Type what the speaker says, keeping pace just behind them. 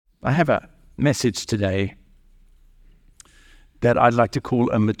I have a message today that I'd like to call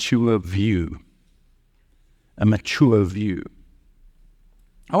a mature view. A mature view.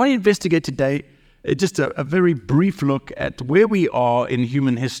 I want to investigate today just a very brief look at where we are in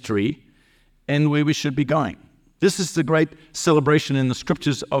human history and where we should be going. This is the great celebration in the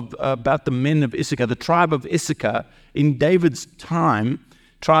scriptures about the men of Issachar, the tribe of Issachar. In David's time,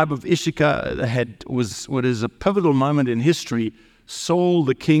 tribe of Issachar was what is a pivotal moment in history. Saul,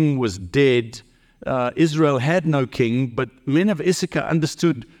 the king, was dead. Israel had no king, but men of Issachar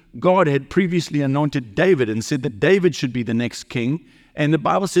understood God had previously anointed David and said that David should be the next king. And the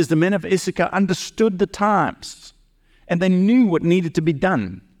Bible says the men of Issachar understood the times, and they knew what needed to be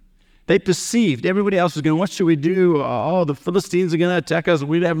done. They perceived everybody else was going, what should we do? Oh, the Philistines are going to attack us.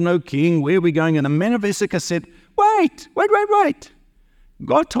 We have no king. Where are we going? And the men of Issachar said, wait.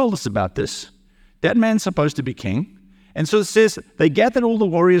 God told us about this. That man's supposed to be king. And so it says they gathered all the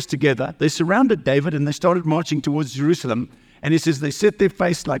warriors together. They surrounded David and they started marching towards Jerusalem. And it says they set their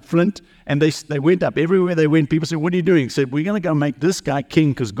face like flint and they went up. Everywhere they went, people said, what are you doing? He said, we're going to go make this guy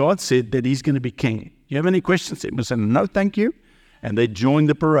king because God said that he's going to be king. You have any questions? They said, no, thank you. And they joined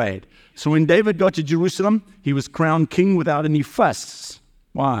the parade. So when David got to Jerusalem, he was crowned king without any fuss.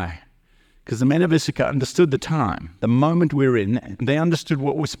 Why? Because the men of Issachar understood the time, the moment we're in, and they understood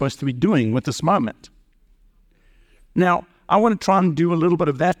what we're supposed to be doing with this moment. Now, I want to try and do a little bit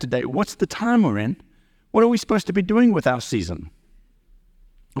of that today. What's the time we're in? What are we supposed to be doing with our season?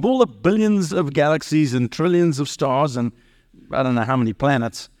 Of all the billions of galaxies and trillions of stars and I don't know how many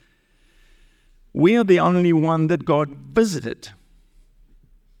planets, we are the only one that God visited.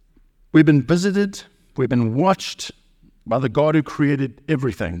 We've been visited, we've been watched by the God who created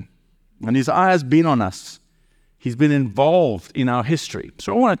everything. And his eye has been on us. He's been involved in our history.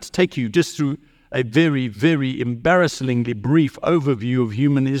 So I wanted to take you just through a very, very embarrassingly brief overview of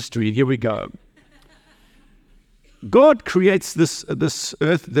human history. Here we go. God creates this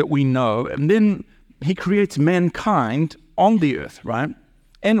earth that we know, and then he creates mankind on the earth, right?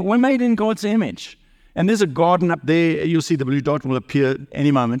 And we're made in God's image. And there's a garden up there. You'll see the blue dot will appear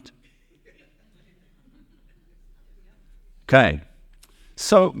any moment. Okay.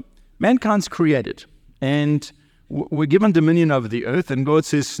 So mankind's created, and we're given dominion over the earth, and God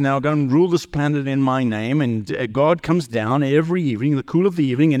says, now go and rule this planet in my name. And God comes down every evening, the cool of the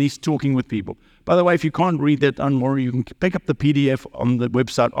evening, and he's talking with people. By the way, if you can't read that, don't worry, you can pick up the PDF on the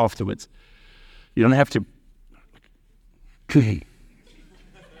website afterwards. You don't have to.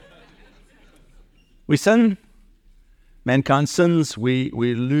 We sin, mankind sins, we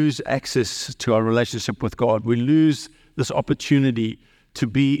lose access to our relationship with God. We lose this opportunity to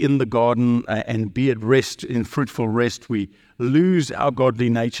be in the garden and be at rest, in fruitful rest. We lose our godly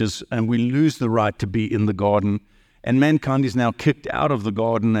natures and we lose the right to be in the garden. And mankind is now kicked out of the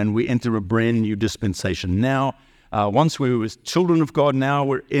garden and we enter a brand new dispensation. Now, once we were children of God, now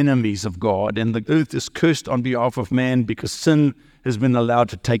we're enemies of God. And the earth is cursed on behalf of man because sin has been allowed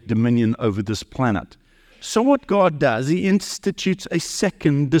to take dominion over this planet. So what God does, he institutes a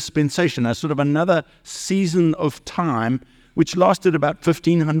second dispensation, a sort of another season of time, which lasted about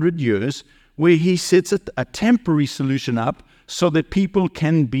 1,500 years, where he sets a temporary solution up so that people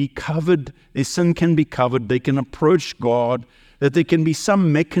can be covered, their sin can be covered, they can approach God, that there can be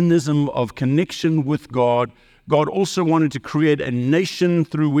some mechanism of connection with God. God also wanted to create a nation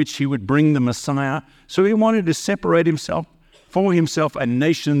through which he would bring the Messiah. So he wanted to separate himself, for himself, a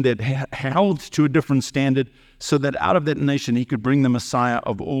nation that held to a different standard, so that out of that nation he could bring the Messiah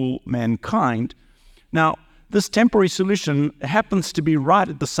of all mankind. Now, this temporary solution happens to be right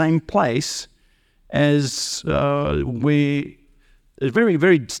at the same place as very,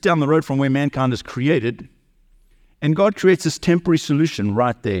 very down the road from where mankind is created. And God creates this temporary solution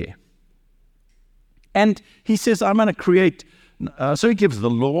right there. And he says, I'm going to create, so he gives the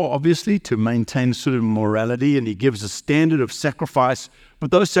law, obviously, to maintain sort of morality, and he gives a standard of sacrifice,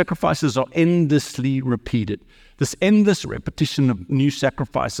 but those sacrifices are endlessly repeated. This endless repetition of new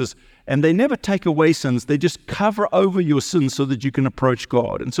sacrifices, and they never take away sins, they just cover over your sins so that you can approach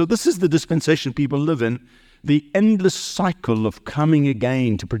God. And so this is the dispensation people live in, the endless cycle of coming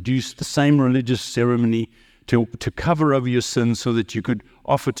again to produce the same religious ceremony to cover over your sins so that you could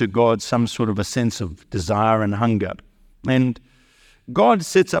offer to God some sort of a sense of desire and hunger. And God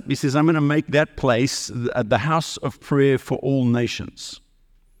sets up, he says, I'm going to make that place the house of prayer for all nations.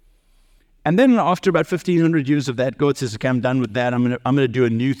 And then after about 1,500 years of that, God says, okay, I'm done with that. I'm going to do a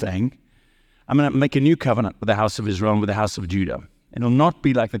new thing. I'm going to make a new covenant with the house of Israel and with the house of Judah. It'll not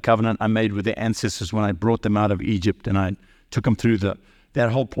be like the covenant I made with their ancestors when I brought them out of Egypt and I took them through that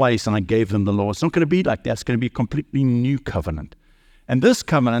whole place and I gave them the law. It's not going to be like that. It's going to be a completely new covenant. And this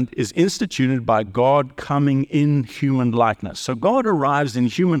covenant is instituted by God coming in human likeness. So God arrives in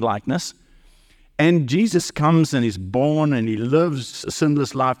human likeness, and Jesus comes and is born and he lives a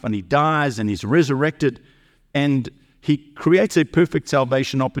sinless life and he dies and he's resurrected, and he creates a perfect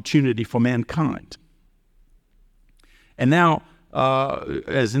salvation opportunity for mankind. And now,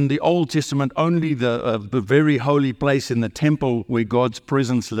 as in the Old Testament, only the very holy place in the temple where God's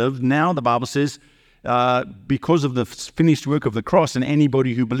presence lived. Now the Bible says, because of the finished work of the cross, and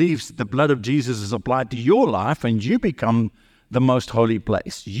anybody who believes, the blood of Jesus is applied to your life and you become the most holy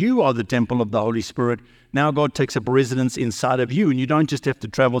place. You are the temple of the Holy Spirit. Now God takes up residence inside of you, and you don't just have to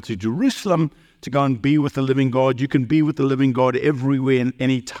travel to Jerusalem to go and be with the living God. You can be with the living God everywhere and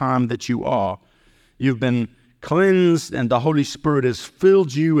any time that you are. You've been cleansed and the Holy Spirit has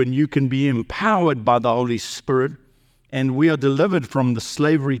filled you, and you can be empowered by the Holy Spirit. And we are delivered from the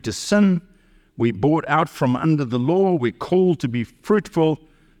slavery to sin. We're brought out from under the law. We're called to be fruitful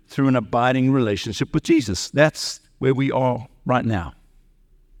through an abiding relationship with Jesus. That's where we are right now.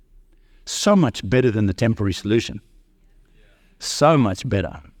 So much better than the temporary solution. So much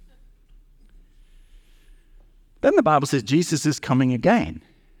better. Then the Bible says Jesus is coming again.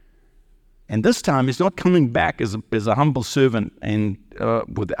 And this time he's not coming back as a humble servant and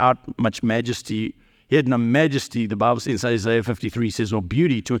without much majesty. He had no majesty, the Bible says in Isaiah 53 says, or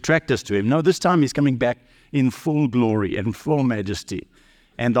beauty to attract us to him. No, this time he's coming back in full glory and full majesty.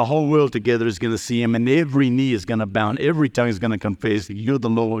 And the whole world together is going to see him, and every knee is going to bow, and every tongue is going to confess that you're the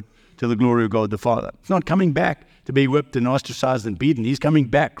Lord, to the glory of God the Father. He's not coming back to be whipped and ostracized and beaten. He's coming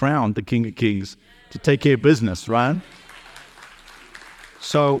back crowned the King of Kings to take care of business, right?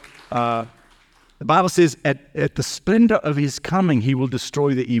 So the Bible says at the splendor of his coming, he will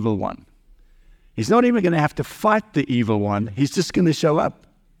destroy the evil one. He's not even going to have to fight the evil one. He's just going to show up.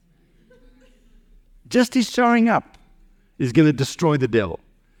 Just his showing up is going to destroy the devil.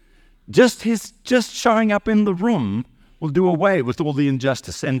 Just showing up in the room will do away with all the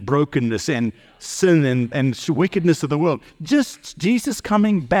injustice and brokenness and sin and wickedness of the world. Just Jesus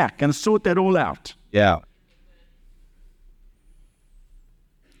coming back and sort that all out. Yeah.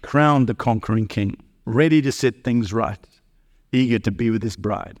 Crowned the conquering king, ready to set things right, eager to be with his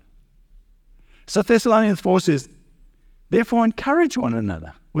bride. So Thessalonians 4 says, therefore encourage one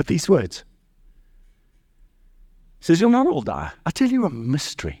another with these words. It says, you'll not all die. I tell you a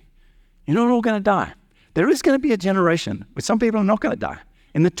mystery. You're not all going to die. There is going to be a generation where some people are not going to die.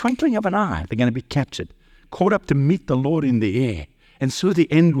 In the twinkling of an eye, they're going to be captured, caught up to meet the Lord in the air. And so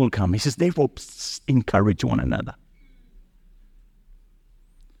the end will come. He says, therefore, encourage one another.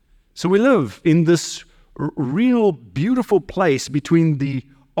 So we live in this real beautiful place between the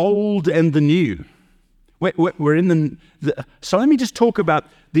old and the new. We're in so let me just talk about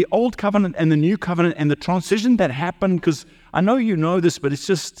the old covenant and the new covenant and the transition that happened, because I know you know this, but let's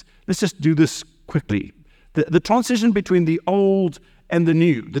just do this quickly. The transition between the old and the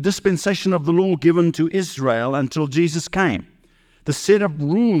new, the dispensation of the law given to Israel until Jesus came, the set of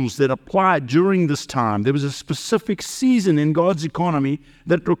rules that applied during this time. There was a specific season in God's economy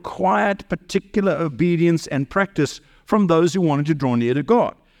that required particular obedience and practice from those who wanted to draw near to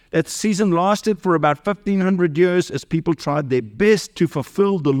God. That season lasted for about 1,500 years as people tried their best to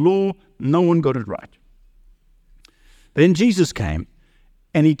fulfill the law. No one got it right. Then Jesus came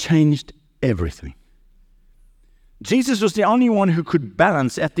and he changed everything. Jesus was the only one who could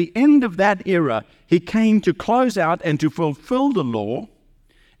balance. At the end of that era, he came to close out and to fulfill the law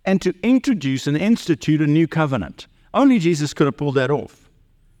and to introduce and institute a new covenant. Only Jesus could have pulled that off.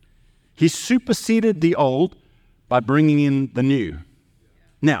 He superseded the old by bringing in the new.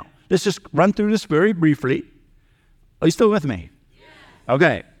 Now, let's just run through this very briefly. Are you still with me?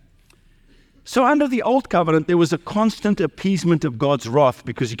 Okay. So under the old covenant, there was a constant appeasement of God's wrath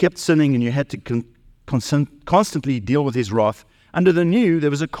because you kept sinning and you had to constantly deal with his wrath. Under the new, there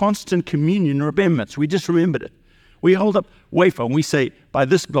was a constant communion and remembrance. We just remembered it. We hold up wafer and we say, by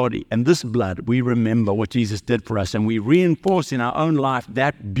this body and this blood, we remember what Jesus did for us, and we reinforce in our own life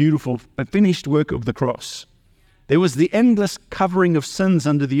that beautiful finished work of the cross. There was the endless covering of sins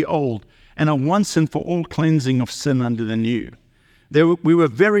under the old and a once and for all cleansing of sin under the new. We were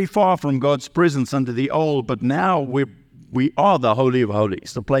very far from God's presence under the old, but now we are the Holy of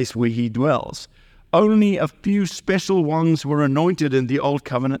Holies, the place where he dwells. Only a few special ones were anointed in the old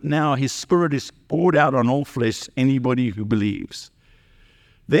covenant. Now his Spirit is poured out on all flesh, anybody who believes.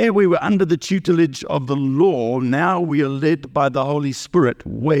 There we were under the tutelage of the law. Now we are led by the Holy Spirit.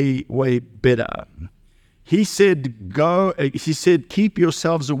 Way, way better. He said, keep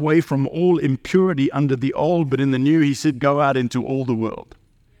yourselves away from all impurity under the old, but in the new, he said, go out into all the world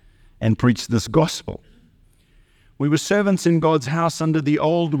and preach this gospel. We were servants in God's house under the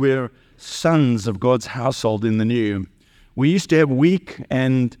old. We're sons of God's household in the new. We used to have weak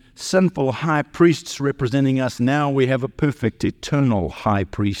and sinful high priests representing us. Now we have a perfect, eternal high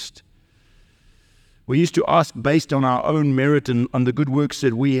priest. We used to ask based on our own merit and on the good works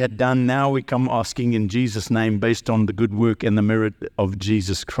that we had done. Now we come asking in Jesus' name based on the good work and the merit of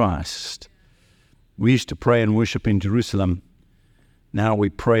Jesus Christ. We used to pray and worship in Jerusalem. Now we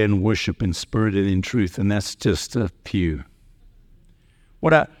pray and worship in spirit and in truth, and that's just a few.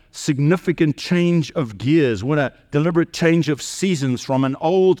 What a significant change of gears. What a deliberate change of seasons from an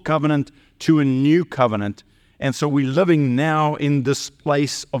old covenant to a new covenant. And so we're living now in this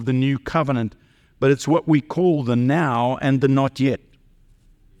place of the new covenant, but it's what we call the now and the not yet.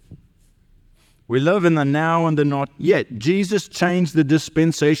 We live in the now and the not yet. Jesus changed the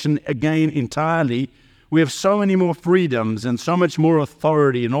dispensation again entirely. We have so many more freedoms and so much more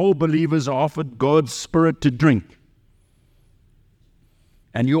authority, and all believers are offered God's Spirit to drink.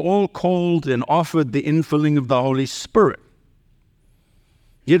 And you're all called and offered the infilling of the Holy Spirit.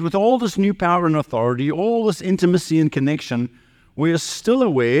 Yet with all this new power and authority, all this intimacy and connection, we are still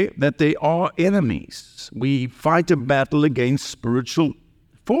aware that there are enemies. We fight a battle against spiritual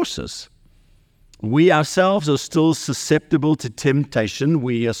forces. We ourselves are still susceptible to temptation.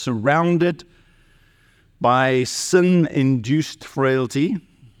 We are surrounded by sin-induced frailty.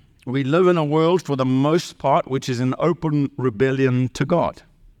 We live in a world, for the most part, which is in open rebellion to God.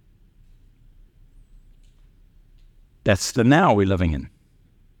 That's the now we're living in.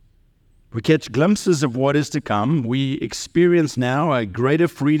 We catch glimpses of what is to come. We experience now a greater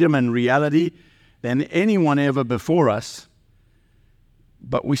freedom and reality than anyone ever before us.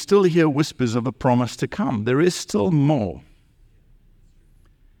 But we still hear whispers of a promise to come. There is still more.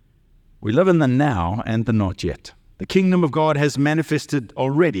 We live in the now and the not yet. The kingdom of God has manifested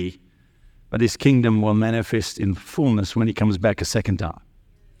already, but his kingdom will manifest in fullness when he comes back a second time.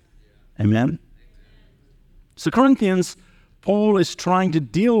 Amen? So Corinthians, Paul is trying to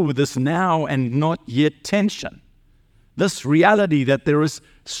deal with this now and not yet tension. This reality that there is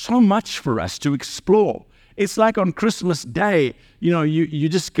so much for us to explore. It's like on Christmas Day, you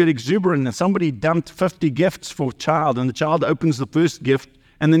just get exuberant and somebody dumped 50 gifts for a child, and the child opens the first gift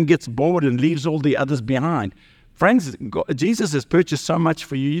and then gets bored and leaves all the others behind. Friends, Jesus has purchased so much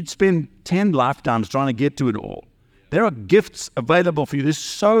for you, you'd spend 10 lifetimes trying to get to it all. There are gifts available for you. There's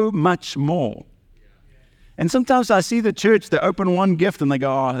so much more. And sometimes I see the church, they open one gift and they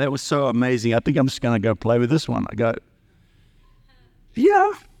go, oh, that was so amazing. I think I'm just going to go play with this one. I go,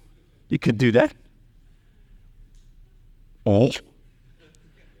 yeah, you could do that. Or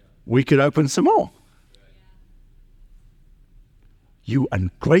we could open some more. You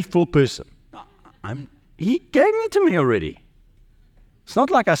ungrateful person. He gave it to me already. It's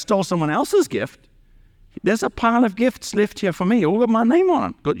not like I stole someone else's gift. There's a pile of gifts left here for me, all got my name on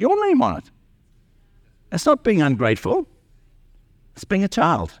it, got your name on it. That's not being ungrateful. It's being a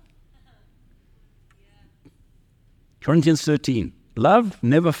child. Corinthians 13. Love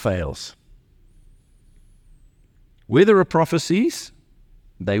never fails. Where there are prophecies,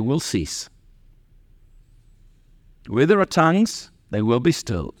 they will cease. Where there are tongues, they will be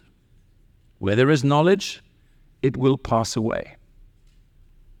stilled. Where there is knowledge, it will pass away.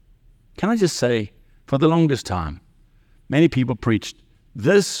 Can I just say, for the longest time, many people preached,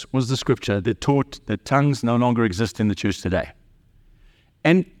 this was the scripture that taught that tongues no longer exist in the church today.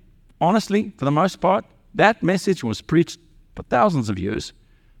 And honestly, for the most part, that message was preached for thousands of years.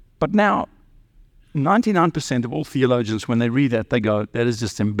 But now, 99% of all theologians, when they read that, they go, that is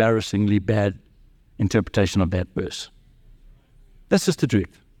just embarrassingly bad interpretation of that verse. That's just the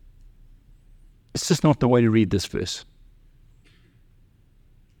truth. It's just not the way to read this verse.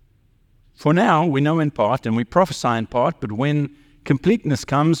 For now, we know in part and we prophesy in part, but when completeness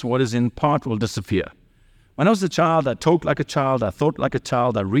comes, what is in part will disappear. When I was a child, I talked like a child, I thought like a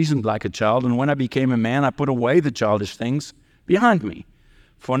child, I reasoned like a child, and when I became a man, I put away the childish things behind me.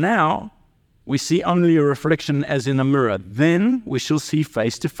 For now, we see only a reflection as in a mirror. Then we shall see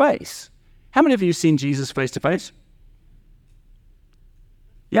face to face. How many of you have seen Jesus face to face?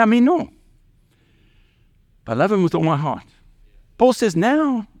 Yeah, me, no. I love him with all my heart. Paul says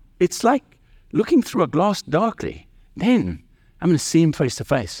now it's like looking through a glass darkly. Then I'm going to see him face to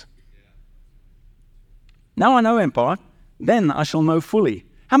face. Now I know in part, then I shall know fully.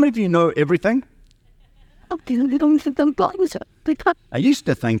 How many of you know everything? I used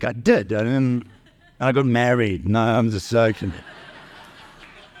to think I did, and then I got married. No, I'm just joking.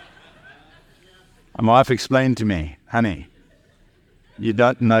 My wife explained to me, honey, you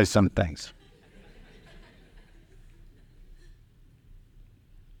don't know some things.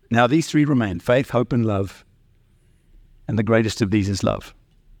 Now these three remain, faith, hope, and love. And the greatest of these is love.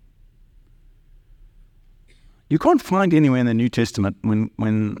 You can't find anywhere in the New Testament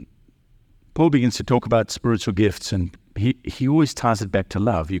when Paul begins to talk about spiritual gifts, and he always ties it back to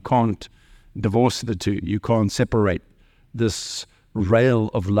love. You can't divorce the two. You can't separate this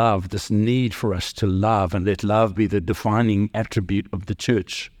rail of love, this need for us to love, and let love be the defining attribute of the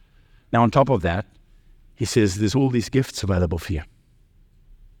church. Now, on top of that, he says there's all these gifts available for you.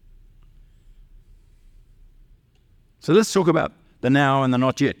 So let's talk about the now and the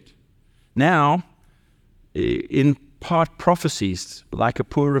not yet. Now, in part prophecies, like a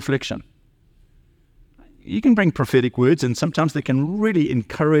poor reflection. You can bring prophetic words, and sometimes they can really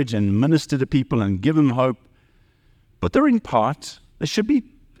encourage and minister to people and give them hope. But they're in part. They should be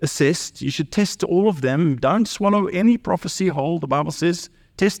assessed. You should test all of them. Don't swallow any prophecy whole. The Bible says,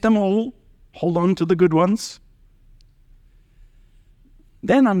 test them all. Hold on to the good ones.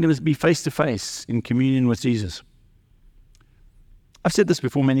 Then I'm going to be face-to-face in communion with Jesus. I've said this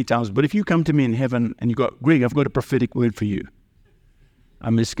before many times, but if you come to me in heaven and you go, Greg, I've got a prophetic word for you,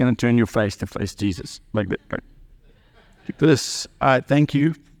 I'm just going to turn your face to face Jesus. Like that. Like this. I thank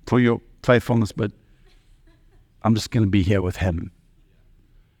you for your faithfulness, but I'm just going to be here with him.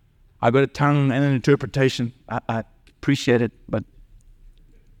 I've got a tongue and an interpretation. I appreciate it, but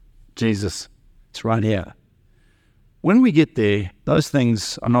Jesus, it's right here. When we get there, those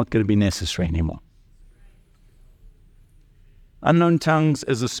things are not going to be necessary anymore. Unknown tongues,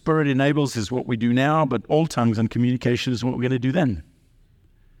 as the Spirit enables, is what we do now, but all tongues and communication is what we're going to do then.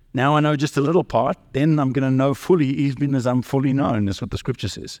 Now I know just a little part, then I'm going to know fully, even as I'm fully known. That's what the Scripture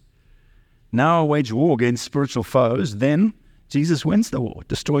says. Now I wage war against spiritual foes, then Jesus wins the war,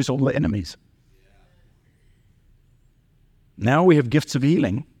 destroys all the enemies. Now we have gifts of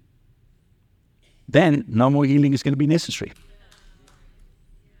healing, then no more healing is going to be necessary.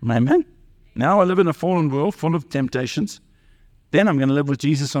 Amen? Now I live in a fallen world full of temptations. Then I'm going to live with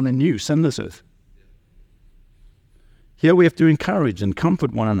Jesus on a new, sinless earth. Here we have to encourage and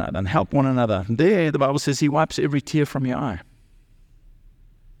comfort one another and help one another. There, the Bible says he wipes every tear from your eye.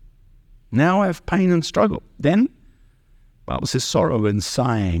 Now I have pain and struggle. Then, the Bible says sorrow and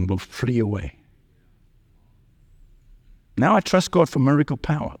sighing will flee away. Now I trust God for miracle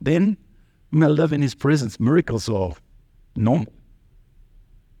power. Then, I'm going to live in his presence. Miracles are normal.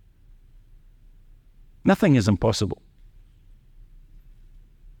 Nothing is impossible.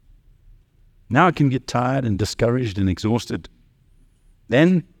 Now I can get tired and discouraged and exhausted.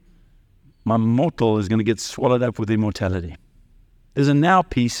 Then my mortal is going to get swallowed up with immortality. There's a now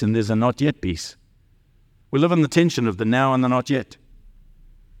peace and there's a not yet peace. We live in the tension of the now and the not yet.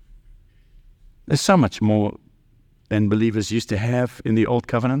 There's so much more than believers used to have in the old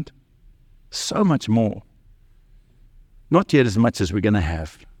covenant. So much more. Not yet as much as we're going to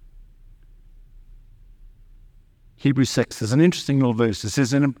have. Hebrews 6, there's an interesting little verse. It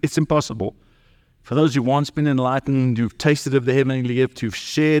says, it's impossible for those who've once been enlightened, who've tasted of the heavenly gift, who've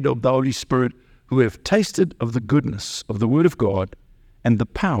shared of the Holy Spirit, who have tasted of the goodness of the Word of God and the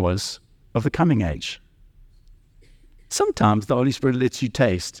powers of the coming age. Sometimes the Holy Spirit lets you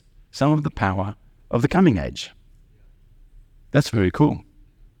taste some of the power of the coming age. That's very cool.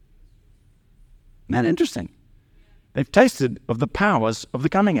 Isn't that interesting? They've tasted of the powers of the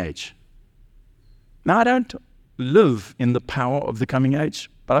coming age. Now, I don't live in the power of the coming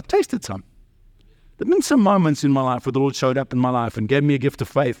age, but I've tasted some. There have been some moments in my life where the Lord showed up in my life and gave me a gift of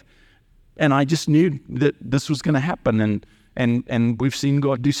faith, and I just knew that this was going to happen, and we've seen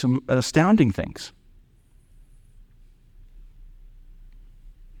God do some astounding things.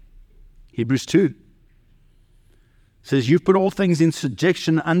 Hebrews 2 says, you've put all things in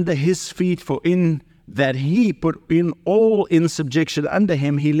subjection under his feet, for in that he put in all in subjection under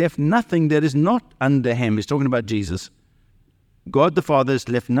him, he left nothing that is not under him. He's talking about Jesus. God the Father has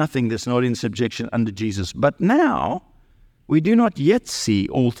left nothing that's not in subjection under Jesus. But now, we do not yet see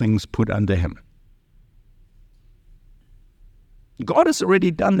all things put under him. God has already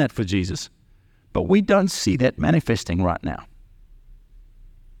done that for Jesus, but we don't see that manifesting right now.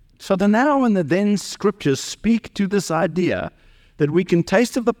 So the now and the then scriptures speak to this idea that we can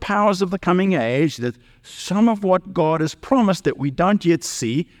taste of the powers of the coming age, that some of what God has promised that we don't yet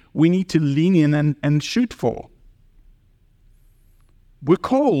see, we need to lean in and shoot for. We're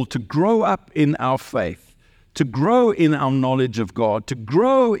called to grow up in our faith, to grow in our knowledge of God, to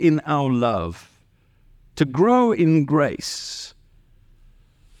grow in our love, to grow in grace.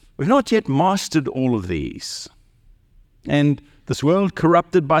 We've not yet mastered all of these. And this world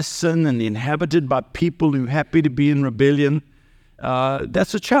corrupted by sin and inhabited by people who are happy to be in rebellion,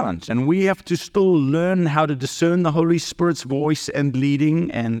 that's a challenge. And we have to still learn how to discern the Holy Spirit's voice and leading.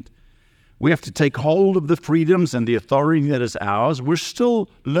 And We have to take hold of the freedoms and the authority that is ours. We're still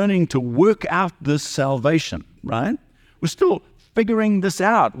learning to work out this salvation, right? We're still figuring this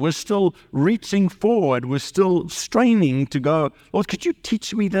out. We're still reaching forward. We're still straining to go, Lord, could you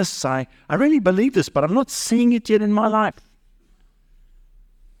teach me this? I really believe this, but I'm not seeing it yet in my life.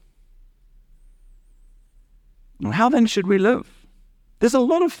 How then should we live? There's a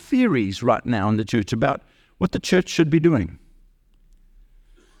lot of theories right now in the church about what the church should be doing.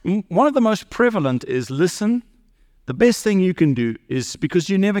 One of the most prevalent is, listen, the best thing you can do is, because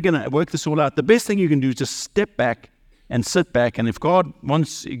you're never going to work this all out, the best thing you can do is just step back and sit back, and if God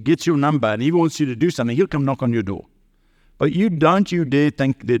gets your number and He wants you to do something, He'll come knock on your door. But you dare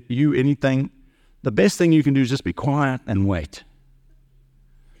think that anything. The best thing you can do is just be quiet and wait.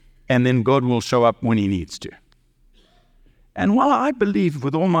 And then God will show up when He needs to. And while I believe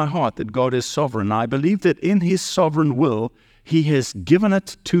with all my heart that God is sovereign, I believe that in His sovereign will, He has given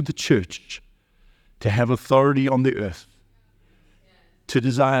it to the church to have authority on the earth, to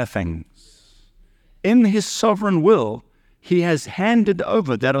desire things. In His sovereign will, He has handed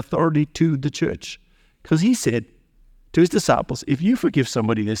over that authority to the church. Because He said to His disciples, if you forgive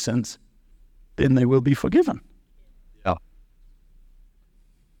somebody their sins, then they will be forgiven. Yeah.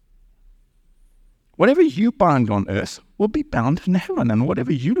 Whatever you bind on earth will be bound in heaven, and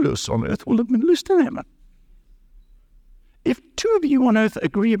whatever you loose on earth will have been loosed in heaven. If two of you on earth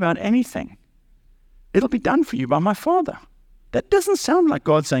agree about anything, it'll be done for you by my Father. That doesn't sound like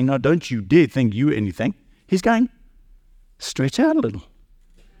God saying, no, don't you dare think you anything. He's going, stretch out a little,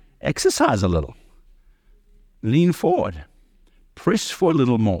 exercise a little, lean forward, press for a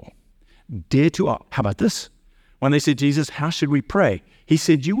little more, dare to ask. How about this? When they said, Jesus, how should we pray? He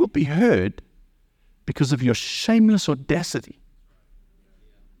said, you will be heard because of your shameless audacity.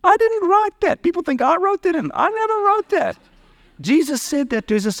 I didn't write that. People think I wrote that in. I never wrote that. Jesus said that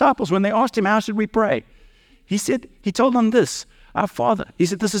to His disciples when they asked Him, how should we pray? He told them this, our Father. He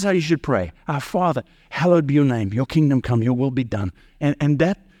said, this is how you should pray. Our Father, hallowed be your name. Your kingdom come, your will be done. And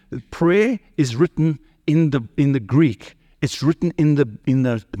that prayer is written in the Greek. It's written in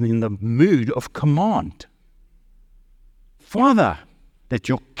the mood of command. Father, that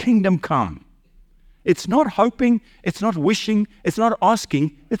your kingdom come. It's not hoping, it's not wishing, it's not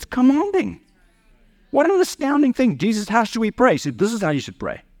asking, it's commanding. What an astounding thing. Jesus, how should we pray? He said, this is how you should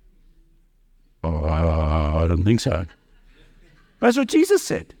pray. Oh, I don't think so. That's what Jesus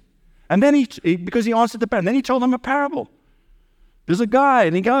said. And then because he answered the prayer, and then He told them a parable. There's a guy,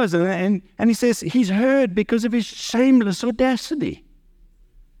 and he goes, and he says, he's heard because of his shameless audacity.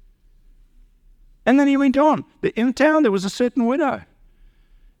 And then he went on. In town, there was a certain widow.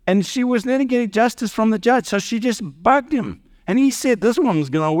 And she was never getting justice from the judge, so she just bugged him. And he said, this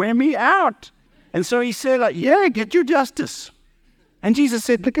one's going to wear me out. And so he said, yeah, get your justice. And Jesus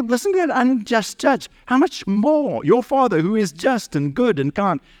said, listen to that unjust judge. How much more, your Father who is just and good and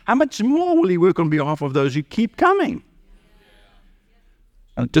kind, how much more will He work on behalf of those who keep coming?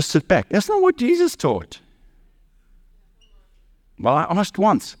 And just sit back. That's not what Jesus taught. Well, I asked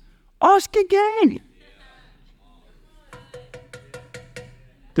once. Ask again.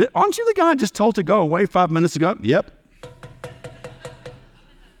 Aren't you the guy I just told to go away 5 minutes ago? Yep.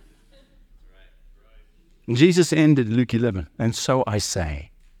 And Jesus ended Luke 11. And so I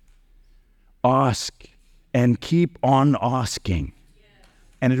say, ask and keep on asking,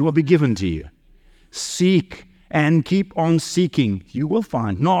 and it will be given to you. Seek and keep on seeking. You will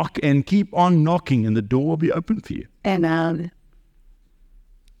find. Knock and keep on knocking, and the door will be open for you. And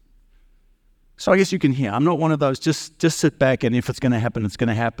so I guess you can hear, I'm not one of those, just sit back and if it's going to happen, it's going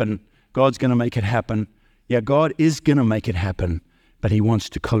to happen. God's going to make it happen. Yeah, God is going to make it happen, but He wants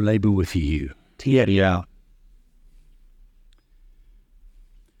to co-labor with you. Yeah.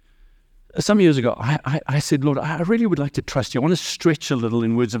 Some years ago, I said, Lord, I really would like to trust You. I want to stretch a little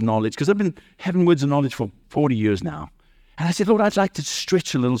in words of knowledge, because I've been having words of knowledge for 40 years now. And I said, Lord, I'd like to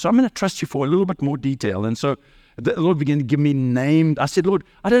stretch a little, so I'm going to trust You for a little bit more detail. And so the Lord began to give me names. I said, Lord,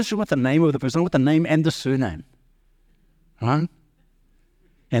 I don't know what the name of the person, I want the name and the surname. Right?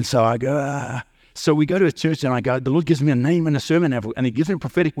 And so I go, so we go to a church and I go, the Lord gives me a name and a surname, and He gives me a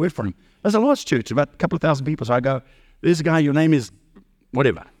prophetic word for him. There's a large church, about a couple of thousand people. So I go, there's a guy, your name is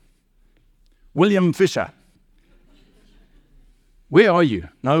whatever. William Fisher. Where are you?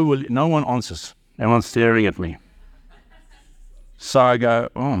 No one answers. Everyone's staring at me. So I go,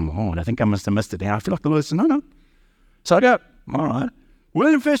 oh Lord, I think I must have missed it. And I feel like the Lord said, no. So I go, all right,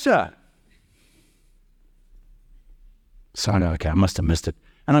 William Fisher. So I go, okay, I must have missed it.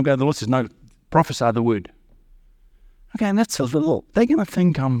 And I go, the Lord says, no, prophesy the word. Okay, and that's a little, they're going to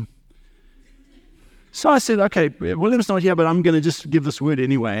think So I said, okay, William's not here, but I'm going to just give this word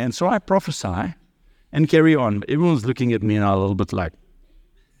anyway. And so I prophesy and carry on. Everyone's looking at me and I'm a little bit like.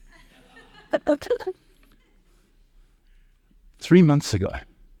 3 months ago,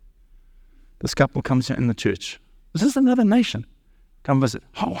 this couple comes in the church. This is another nation. Come visit.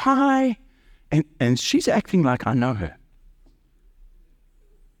 Oh, hi. And she's acting like I know her.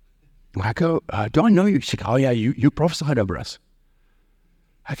 I go, do I know you? She goes, oh yeah, you prophesied over us.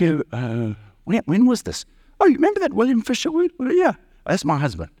 I go, when was this? Oh, you remember that William Fisher word? Well, yeah, that's my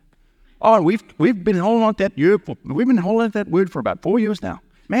husband. Oh, we've been holding on to that word for about 4 years now.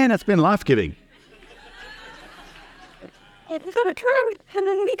 Man, it's been life-giving.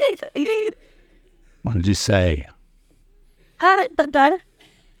 What did you say?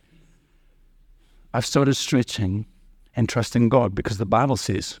 I've started stretching and trusting God because the Bible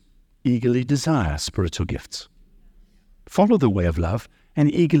says, eagerly desire spiritual gifts. Follow the way of love and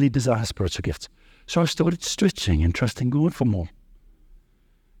eagerly desire spiritual gifts. So I started stretching and trusting God for more.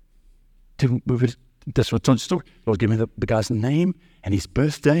 That's what's on the story. Lord, give me the guy's name and his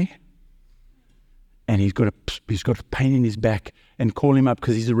birthday. And he's got a pain in his back, and call him up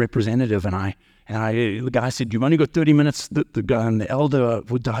because he's a representative. And the guy said, you've only got 30 minutes. The guy and the elder,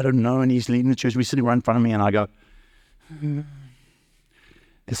 I don't know, and he's leading the church. We're sitting right in front of me, and I go,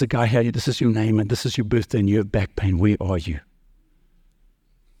 there's a guy here, this is your name, and this is your birthday, and you have back pain. Where are you?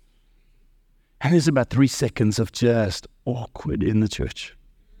 And there's about 3 seconds of just awkward in the church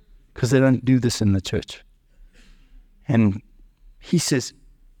because they don't do this in the church. And he says,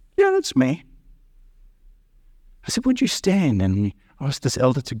 yeah, that's me. I said, would you stand? And we asked this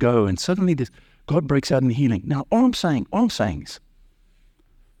elder to go, and suddenly God breaks out in healing. Now, all I'm saying is,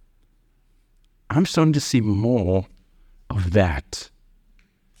 I'm starting to see more of that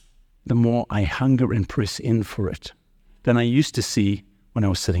the more I hunger and press in for it than I used to see when I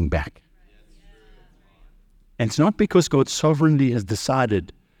was sitting back. And it's not because God sovereignly has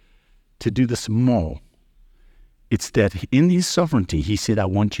decided to do this more. It's that in his sovereignty, he said, I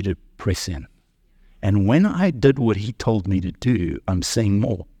want you to press in. And when I did what he told me to do, I'm seeing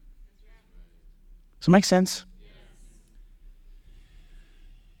more. Does it make sense?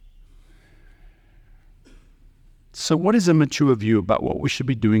 So what is a mature view about what we should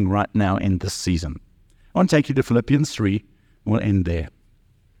be doing right now in this season? I want to take you to Philippians 3. We'll end there.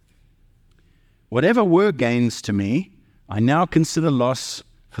 Whatever were gains to me, I now consider loss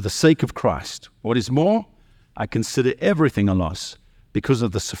for the sake of Christ. What is more, I consider everything a loss, because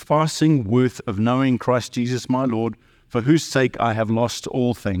of the surpassing worth of knowing Christ Jesus my Lord, for whose sake I have lost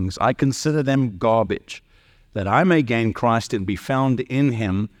all things. I consider them garbage, that I may gain Christ and be found in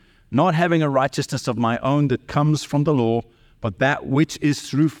him, not having a righteousness of my own that comes from the law, but that which is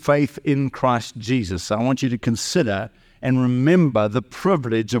through faith in Christ Jesus. I want you to consider and remember the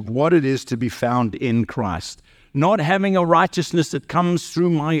privilege of what it is to be found in Christ. Not having a righteousness that comes through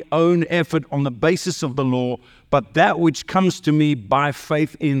my own effort on the basis of the law, but that which comes to me by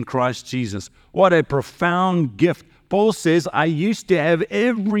faith in Christ Jesus. What a profound gift. Paul says, I used to have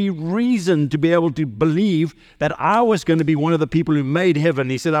every reason to be able to believe that I was going to be one of the people who made heaven.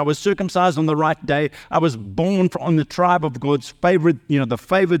 He said, I was circumcised on the right day. I was born on the tribe of God's favorite, the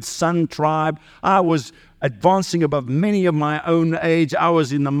favored son tribe. I was advancing above many of my own age. I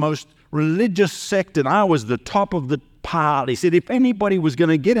was in the most religious sect, and I was the top of the pile. He said, if anybody was going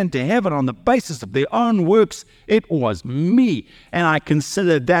to get into heaven on the basis of their own works, it was me. And I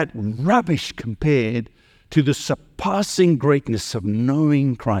considered that rubbish compared to the surpassing greatness of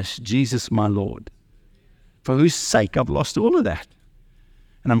knowing Christ Jesus my Lord, for whose sake I've lost all of that.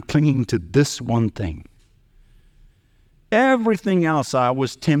 And I'm clinging to this one thing. Everything else I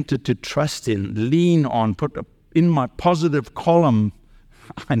was tempted to trust in, lean on, put in my positive column,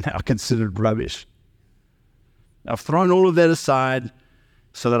 I now considered rubbish. I've thrown all of that aside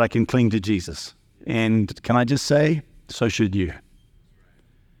so that I can cling to Jesus. And can I just say, so should you.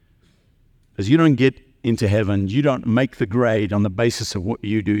 Because you don't get into heaven, you don't make the grade on the basis of what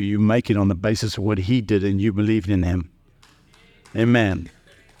you do. You make it on the basis of what he did, and you believed in him. Amen.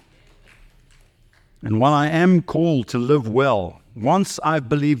 And while I am called to live well, once I've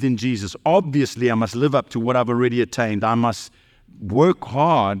believed in Jesus, obviously I must live up to what I've already attained. I must work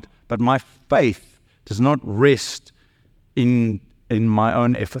hard, but my faith does not rest in my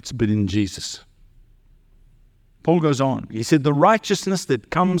own efforts, but in Jesus. Paul goes on. He said, the righteousness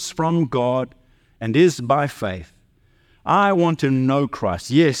that comes from God and is by faith. I want to know Christ,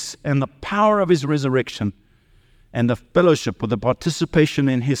 yes, and the power of his resurrection and the fellowship with the participation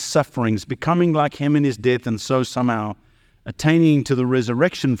in his sufferings, becoming like him in his death, and so somehow attaining to the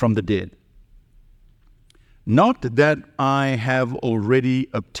resurrection from the dead. Not that I have already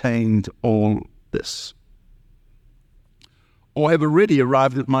obtained all this, or have already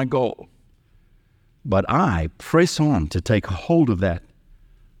arrived at my goal, but I press on to take hold of that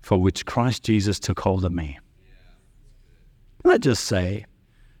for which Christ Jesus took hold of me. Can I just say,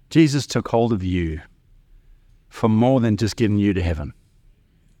 Jesus took hold of you for more than just getting you to heaven.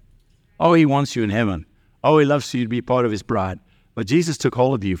 Oh, he wants you in heaven. Oh, he loves you to be part of his bride. But Jesus took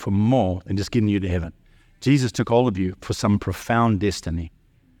hold of you for more than just getting you to heaven. Jesus took hold of you for some profound destiny.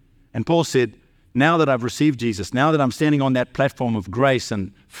 And Paul said, now that I've received Jesus, now that I'm standing on that platform of grace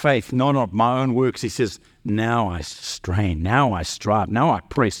and faith, not of my own works, he says, now I strain, now I strive, now I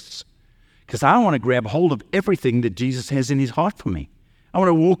press. Because I want to grab hold of everything that Jesus has in his heart for me. I want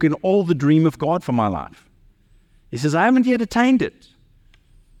to walk in all the dream of God for my life. He says, I haven't yet attained it.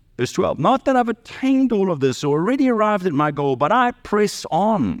 Verse 12, not that I've attained all of this or already arrived at my goal, but I press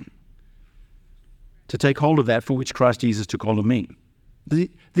on to take hold of that for which Christ Jesus took hold of me.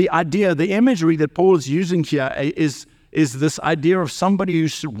 The idea, the imagery that Paul is using here is this idea of somebody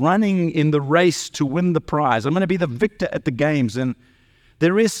who's running in the race to win the prize. I'm going to be the victor at the games. And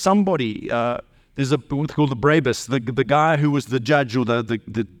there is somebody, there's what's called the Brabus, the guy who was the judge or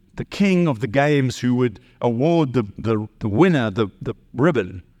the king of the games who would award the winner the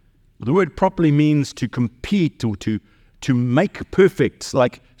ribbon. The word properly means to compete or to make perfect.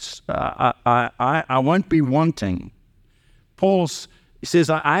 Like, I won't be wanting. Paul says,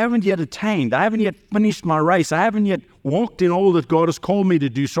 I haven't yet attained. I haven't yet finished my race. I haven't yet walked in all that God has called me to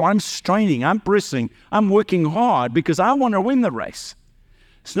do. So I'm straining, I'm pressing, I'm working hard because I want to win the race.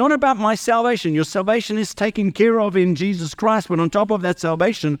 It's not about my salvation. Your salvation is taken care of in Jesus Christ. But on top of that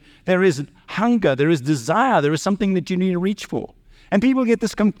salvation, there is hunger, there is desire, there is something that you need to reach for. And people get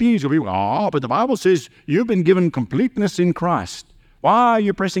this confused. People go, but the Bible says you've been given completeness in Christ. Why are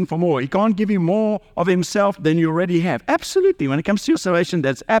you pressing for more? He can't give you more of himself than you already have. Absolutely. When it comes to your salvation,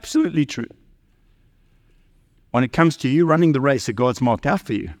 that's absolutely true. When it comes to you running the race that God's marked out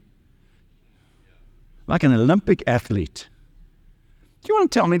for you, like an Olympic athlete, do you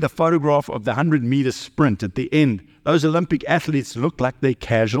want to tell me the photograph of the 100-meter sprint at the end, those Olympic athletes look like they're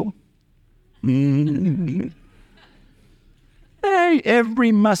casual? Hey,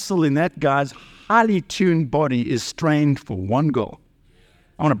 every muscle in that guy's highly tuned body is strained for one goal.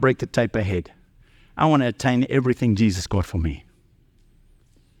 I want to break the tape ahead. I want to attain everything Jesus got for me.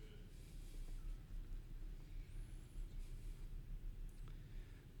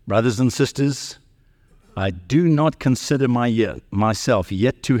 Brothers and sisters, I do not consider myself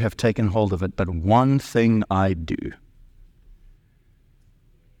yet to have taken hold of it, but one thing I do,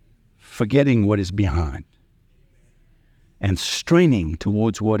 forgetting what is behind and straining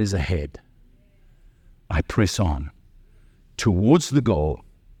towards what is ahead, I press on towards the goal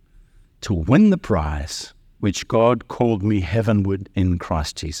to win the prize which God called me heavenward in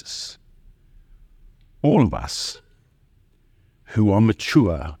Christ Jesus. All of us who are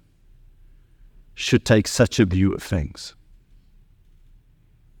mature should take such a view of things.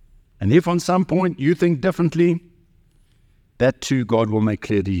 And if on some point you think differently, that too God will make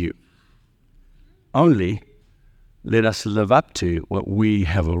clear to you. Only let us live up to what we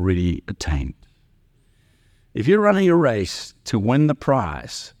have already attained. If you're running a race to win the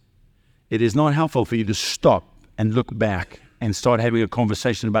prize, it is not helpful for you to stop and look back and start having a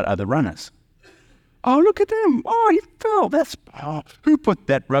conversation about other runners. Oh, look at him. Oh, he fell. Who put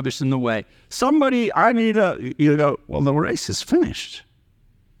that rubbish in the way? Somebody, you go, well, the race is finished.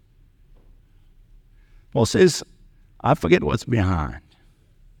 Paul says, I forget what's behind.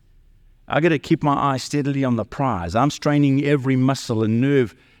 I got to keep my eye steadily on the prize. I'm straining every muscle and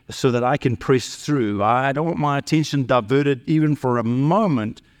nerve so that I can press through. I don't want my attention diverted even for a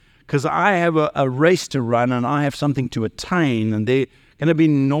moment, because I have a race to run and I have something to attain, and there are going to be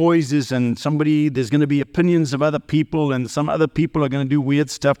noises and there's going to be opinions of other people, and some other people are going to do weird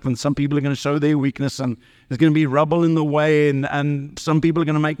stuff, and some people are going to show their weakness, and there's going to be rubble in the way, and some people are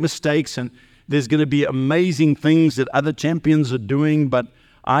going to make mistakes, and there's going to be amazing things that other champions are doing, but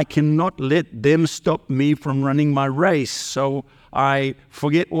I cannot let them stop me from running my race. So I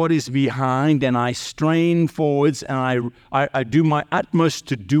forget what is behind and I strain forwards, and I do my utmost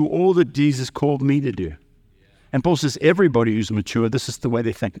to do all that Jesus called me to do. And Paul says everybody who's mature, this is the way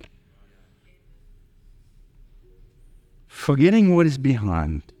they think. Forgetting what is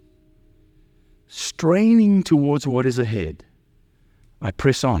behind, straining towards what is ahead, I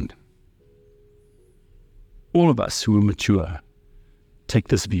press on. All of us who are mature take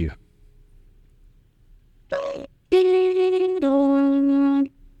this view.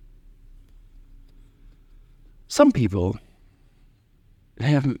 Some people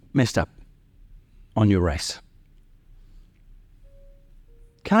have messed up on your race.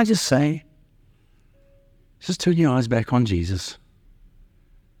 Can I just say, Just turn your eyes back on Jesus.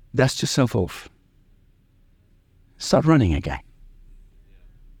 Dust yourself off. Start running again.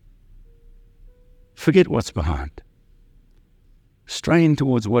 Forget what's behind. Strain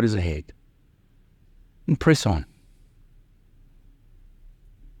towards what is ahead. And press on.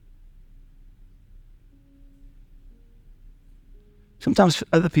 Sometimes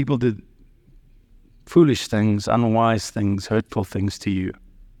other people did foolish things, unwise things, hurtful things to you.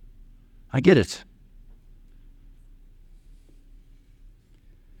 I get it.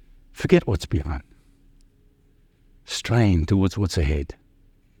 Forget what's behind. Strain towards what's ahead.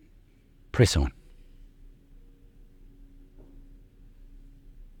 Press on.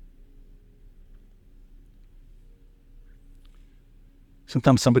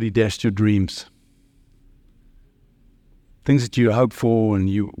 Sometimes somebody dashed your dreams. Things that you hoped for and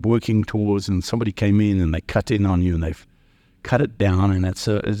you're working towards, and somebody came in and they cut in on you and they've cut it down, and it's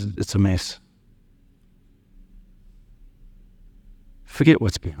a mess. Forget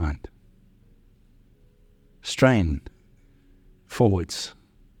what's behind. Strain forwards.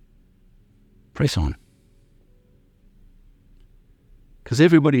 Press on. Because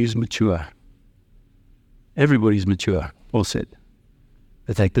everybody's mature. Everybody's mature, all said.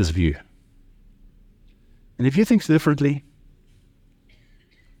 They take this view. And if you think differently,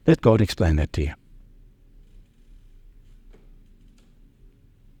 let God explain that to you.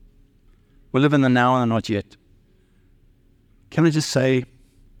 We live in the now and the not yet. Can I just say,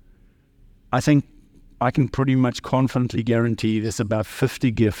 I think I can pretty much confidently guarantee there's about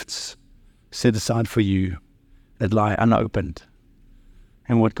 50 gifts set aside for you that lie unopened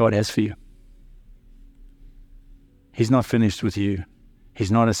in what God has for you. He's not finished with you.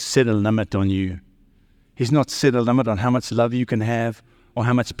 He's not set a limit on you. He's not set a limit on how much love you can have or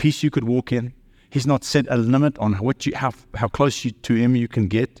how much peace you could walk in. He's not set a limit on how close to Him you can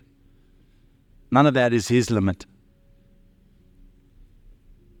get. None of that is His limit.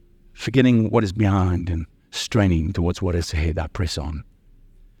 Forgetting what is behind and straining towards what is ahead, I press on.